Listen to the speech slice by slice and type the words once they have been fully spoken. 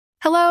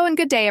Hello and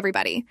good day,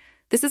 everybody.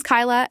 This is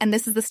Kyla, and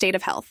this is the State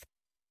of Health.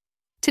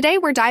 Today,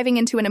 we're diving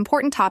into an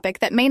important topic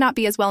that may not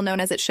be as well known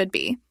as it should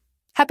be: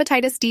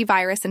 hepatitis D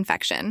virus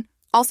infection,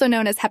 also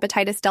known as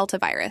hepatitis delta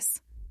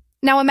virus.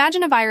 Now,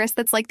 imagine a virus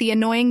that's like the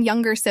annoying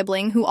younger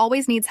sibling who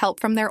always needs help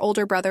from their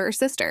older brother or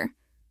sister.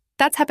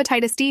 That's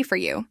hepatitis D for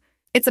you.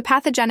 It's a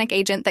pathogenic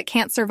agent that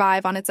can't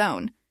survive on its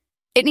own.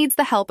 It needs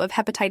the help of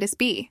hepatitis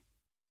B.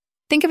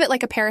 Think of it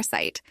like a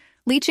parasite,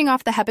 leeching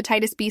off the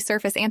hepatitis B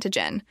surface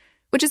antigen,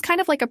 which is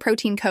kind of like a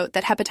protein coat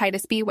that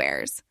hepatitis B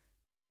wears.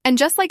 And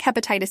just like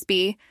hepatitis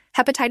B,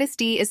 hepatitis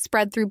D is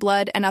spread through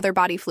blood and other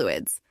body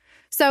fluids.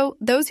 So,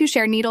 those who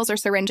share needles or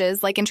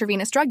syringes, like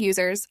intravenous drug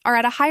users, are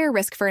at a higher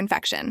risk for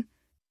infection.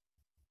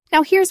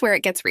 Now here's where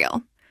it gets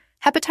real.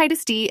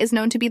 Hepatitis D is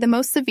known to be the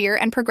most severe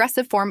and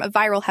progressive form of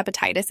viral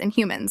hepatitis in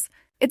humans.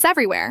 It's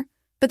everywhere,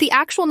 but the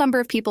actual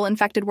number of people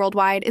infected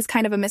worldwide is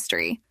kind of a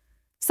mystery.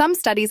 Some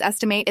studies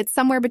estimate it's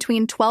somewhere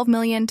between 12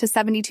 million to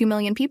 72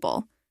 million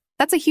people.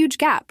 That's a huge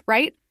gap,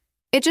 right?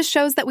 It just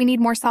shows that we need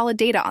more solid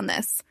data on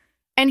this.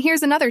 And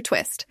here's another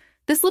twist.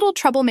 This little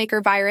troublemaker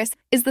virus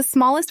is the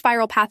smallest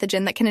viral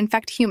pathogen that can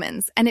infect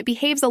humans, and it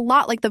behaves a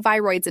lot like the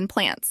viroids in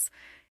plants.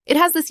 It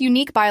has this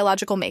unique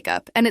biological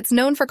makeup, and it's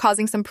known for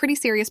causing some pretty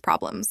serious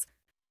problems.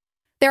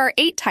 There are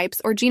 8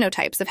 types or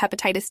genotypes of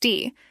hepatitis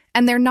D,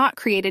 and they're not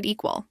created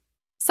equal.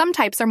 Some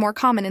types are more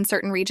common in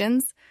certain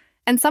regions,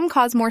 and some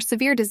cause more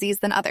severe disease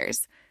than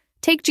others.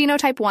 Take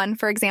genotype 1,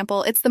 for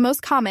example. It's the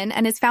most common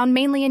and is found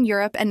mainly in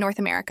Europe and North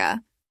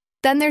America.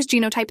 Then there's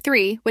genotype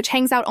 3, which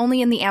hangs out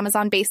only in the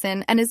Amazon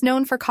basin and is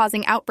known for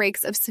causing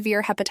outbreaks of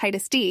severe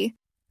hepatitis D.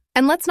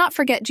 And let's not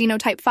forget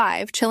genotype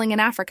 5, chilling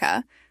in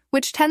Africa,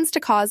 which tends to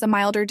cause a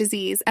milder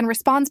disease and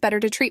responds better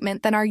to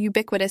treatment than our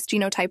ubiquitous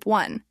genotype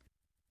 1.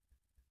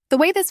 The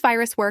way this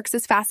virus works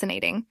is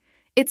fascinating.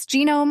 Its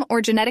genome,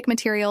 or genetic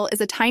material, is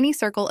a tiny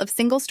circle of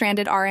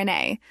single-stranded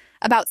RNA,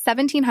 about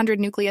 1,700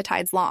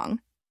 nucleotides long.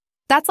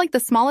 That's like the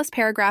smallest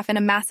paragraph in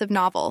a massive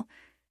novel,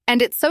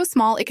 and it's so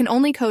small it can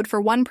only code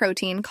for one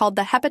protein called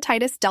the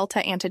hepatitis delta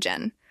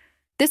antigen.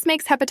 This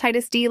makes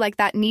hepatitis D like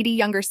that needy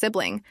younger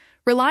sibling,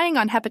 relying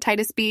on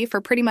hepatitis B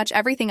for pretty much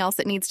everything else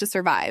it needs to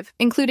survive,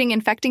 including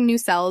infecting new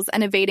cells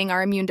and evading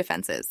our immune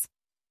defenses.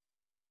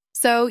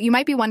 So, you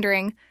might be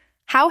wondering,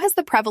 how has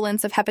the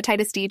prevalence of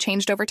hepatitis D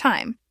changed over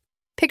time?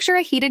 Picture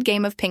a heated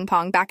game of ping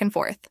pong back and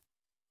forth.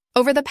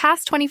 Over the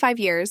past 25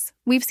 years,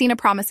 we've seen a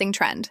promising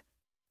trend.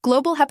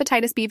 Global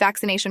hepatitis B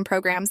vaccination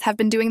programs have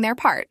been doing their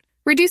part,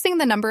 reducing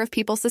the number of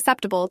people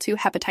susceptible to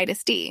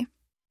hepatitis D.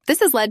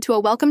 This has led to a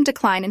welcome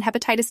decline in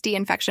hepatitis D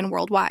infection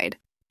worldwide.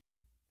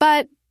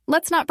 But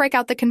let's not break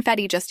out the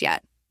confetti just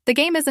yet. The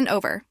game isn't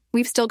over.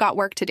 We've still got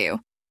work to do.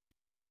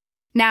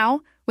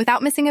 Now,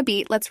 without missing a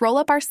beat, let's roll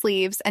up our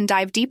sleeves and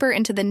dive deeper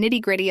into the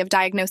nitty-gritty of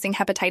diagnosing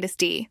hepatitis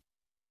D.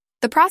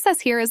 The process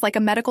here is like a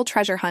medical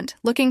treasure hunt,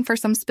 looking for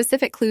some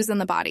specific clues in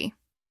the body.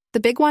 The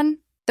big one?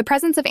 The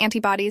presence of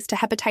antibodies to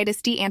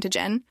hepatitis D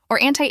antigen,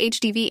 or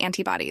anti-HDV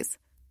antibodies.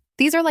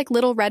 These are like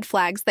little red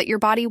flags that your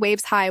body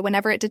waves high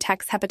whenever it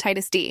detects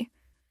hepatitis D.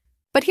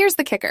 But here's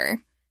the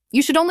kicker.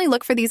 You should only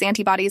look for these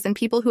antibodies in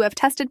people who have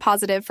tested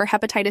positive for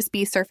hepatitis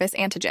B surface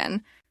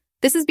antigen.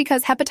 This is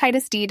because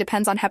hepatitis D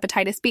depends on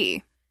hepatitis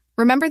B.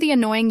 Remember the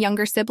annoying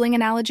younger sibling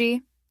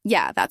analogy?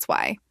 Yeah, that's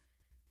why.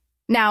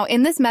 Now,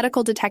 in this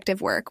medical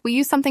detective work, we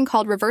use something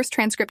called reverse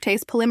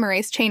transcriptase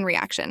polymerase chain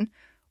reaction,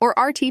 or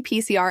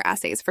RT-PCR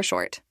assays for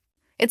short.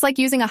 It's like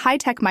using a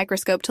high-tech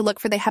microscope to look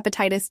for the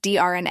hepatitis D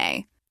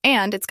RNA,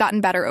 and it's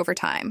gotten better over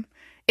time.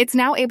 It's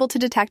now able to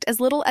detect as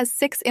little as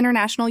 6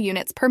 international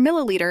units per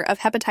milliliter of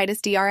hepatitis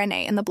D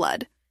RNA in the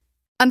blood.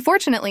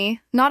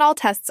 Unfortunately, not all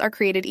tests are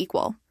created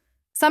equal.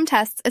 Some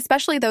tests,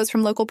 especially those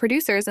from local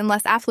producers in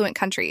less affluent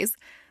countries,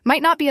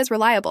 might not be as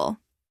reliable.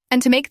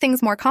 And to make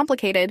things more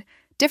complicated,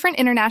 different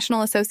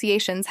international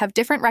associations have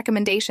different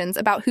recommendations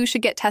about who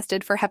should get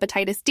tested for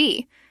hepatitis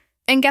D.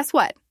 And guess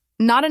what?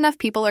 Not enough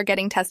people are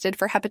getting tested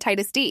for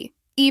hepatitis D,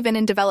 even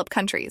in developed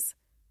countries.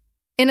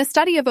 In a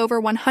study of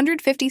over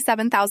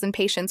 157,000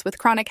 patients with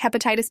chronic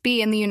hepatitis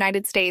B in the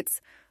United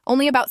States,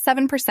 only about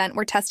 7%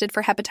 were tested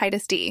for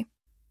hepatitis D.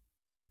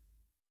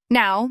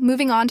 Now,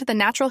 moving on to the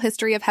natural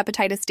history of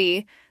hepatitis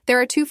D, there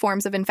are 2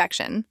 forms of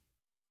infection.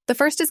 The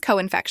first is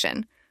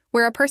co-infection,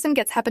 where a person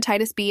gets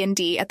hepatitis B and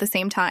D at the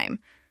same time.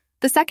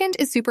 The second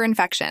is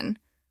superinfection,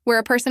 where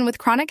a person with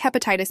chronic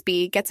hepatitis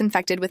B gets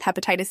infected with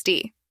hepatitis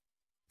D.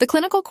 The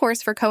clinical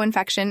course for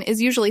co-infection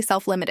is usually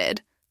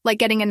self-limited, like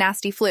getting a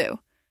nasty flu,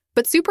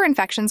 but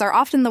superinfections are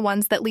often the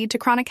ones that lead to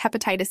chronic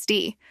hepatitis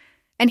D.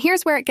 And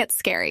here's where it gets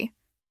scary.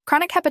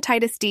 Chronic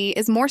hepatitis D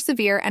is more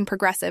severe and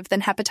progressive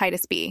than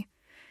hepatitis B.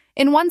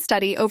 In one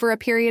study, over a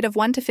period of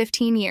 1 to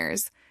 15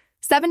 years,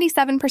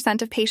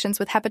 77% of patients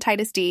with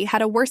hepatitis D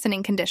had a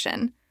worsening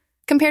condition,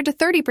 compared to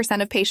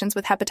 30% of patients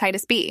with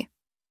hepatitis B.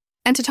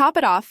 And to top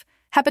it off,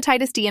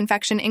 hepatitis D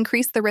infection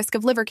increased the risk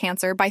of liver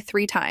cancer by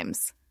 3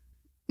 times.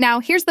 Now,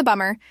 here's the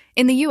bummer.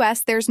 In the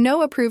US, there's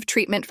no approved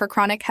treatment for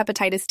chronic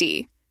hepatitis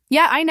D.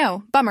 Yeah, I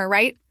know, bummer,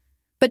 right?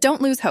 But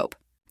don't lose hope.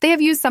 They have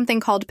used something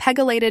called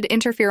pegylated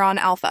interferon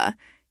alpha,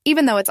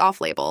 even though it's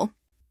off-label.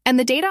 And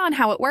the data on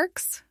how it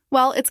works?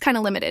 Well, it's kind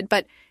of limited,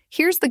 but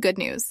here's the good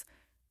news.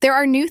 There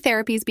are new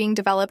therapies being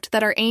developed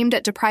that are aimed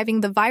at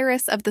depriving the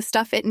virus of the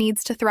stuff it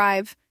needs to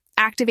thrive,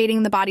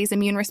 activating the body's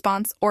immune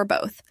response, or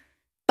both.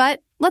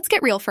 But let's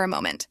get real for a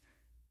moment.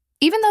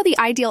 Even though the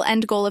ideal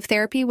end goal of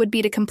therapy would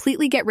be to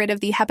completely get rid of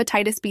the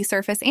hepatitis B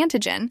surface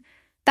antigen,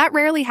 that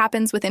rarely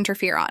happens with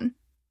interferon.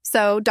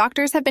 So,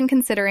 doctors have been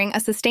considering a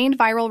sustained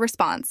viral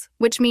response,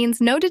 which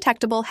means no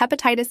detectable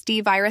hepatitis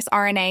D virus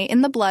RNA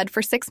in the blood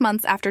for 6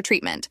 months after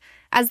treatment,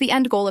 as the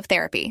end goal of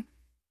therapy.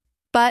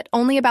 But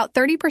only about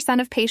 30%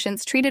 of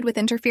patients treated with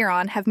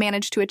interferon have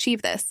managed to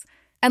achieve this,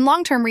 and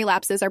long-term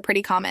relapses are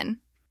pretty common.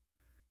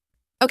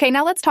 Okay,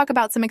 now let's talk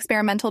about some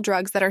experimental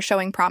drugs that are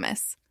showing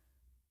promise.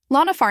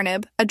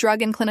 Lonafarnib, a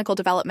drug in clinical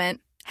development,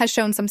 has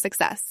shown some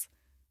success.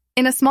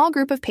 In a small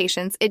group of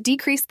patients, it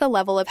decreased the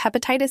level of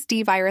hepatitis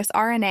D virus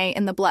RNA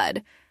in the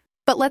blood.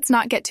 But let's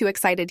not get too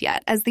excited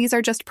yet, as these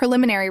are just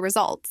preliminary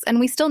results, and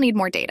we still need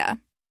more data.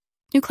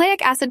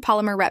 Nucleic acid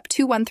polymer Rep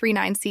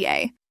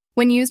 2139Ca,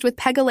 when used with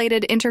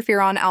pegylated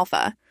interferon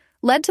alpha,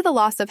 led to the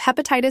loss of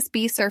hepatitis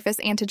B surface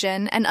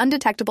antigen and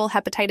undetectable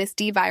hepatitis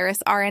D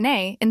virus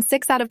RNA in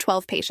 6 out of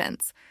 12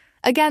 patients.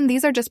 Again,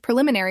 these are just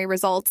preliminary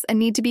results and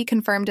need to be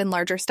confirmed in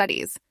larger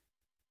studies.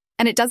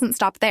 And it doesn't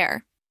stop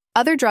there.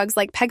 Other drugs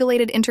like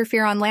pegylated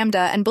interferon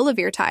lambda and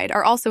bulevirtide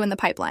are also in the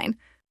pipeline.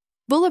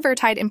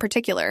 Bulevirtide in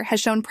particular has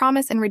shown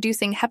promise in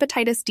reducing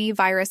hepatitis D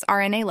virus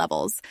RNA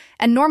levels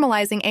and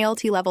normalizing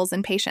ALT levels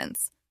in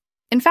patients.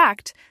 In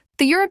fact,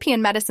 the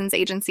European Medicines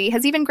Agency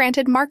has even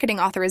granted marketing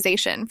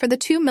authorization for the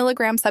 2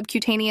 mg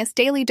subcutaneous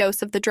daily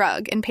dose of the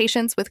drug in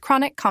patients with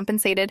chronic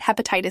compensated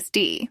hepatitis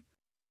D.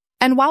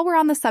 And while we're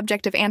on the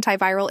subject of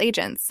antiviral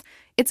agents,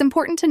 it's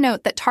important to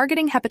note that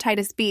targeting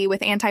hepatitis B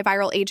with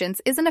antiviral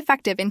agents isn't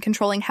effective in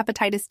controlling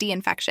hepatitis D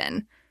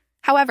infection.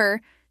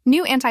 However,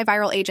 new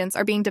antiviral agents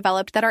are being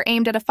developed that are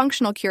aimed at a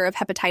functional cure of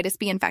hepatitis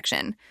B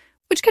infection,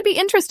 which could be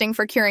interesting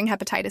for curing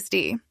hepatitis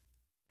D.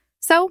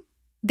 So,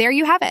 there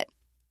you have it.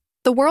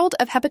 The world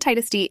of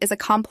hepatitis D is a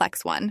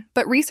complex one,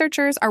 but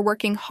researchers are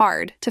working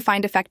hard to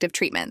find effective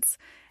treatments.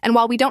 And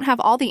while we don't have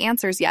all the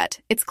answers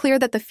yet, it's clear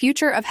that the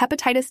future of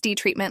hepatitis D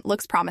treatment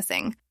looks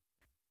promising.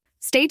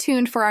 Stay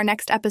tuned for our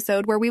next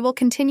episode where we will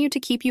continue to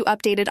keep you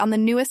updated on the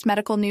newest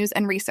medical news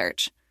and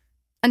research.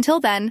 Until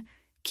then,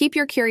 keep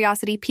your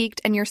curiosity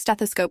piqued and your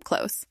stethoscope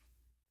close.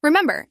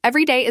 Remember,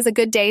 every day is a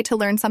good day to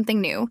learn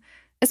something new,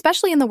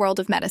 especially in the world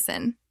of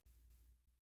medicine.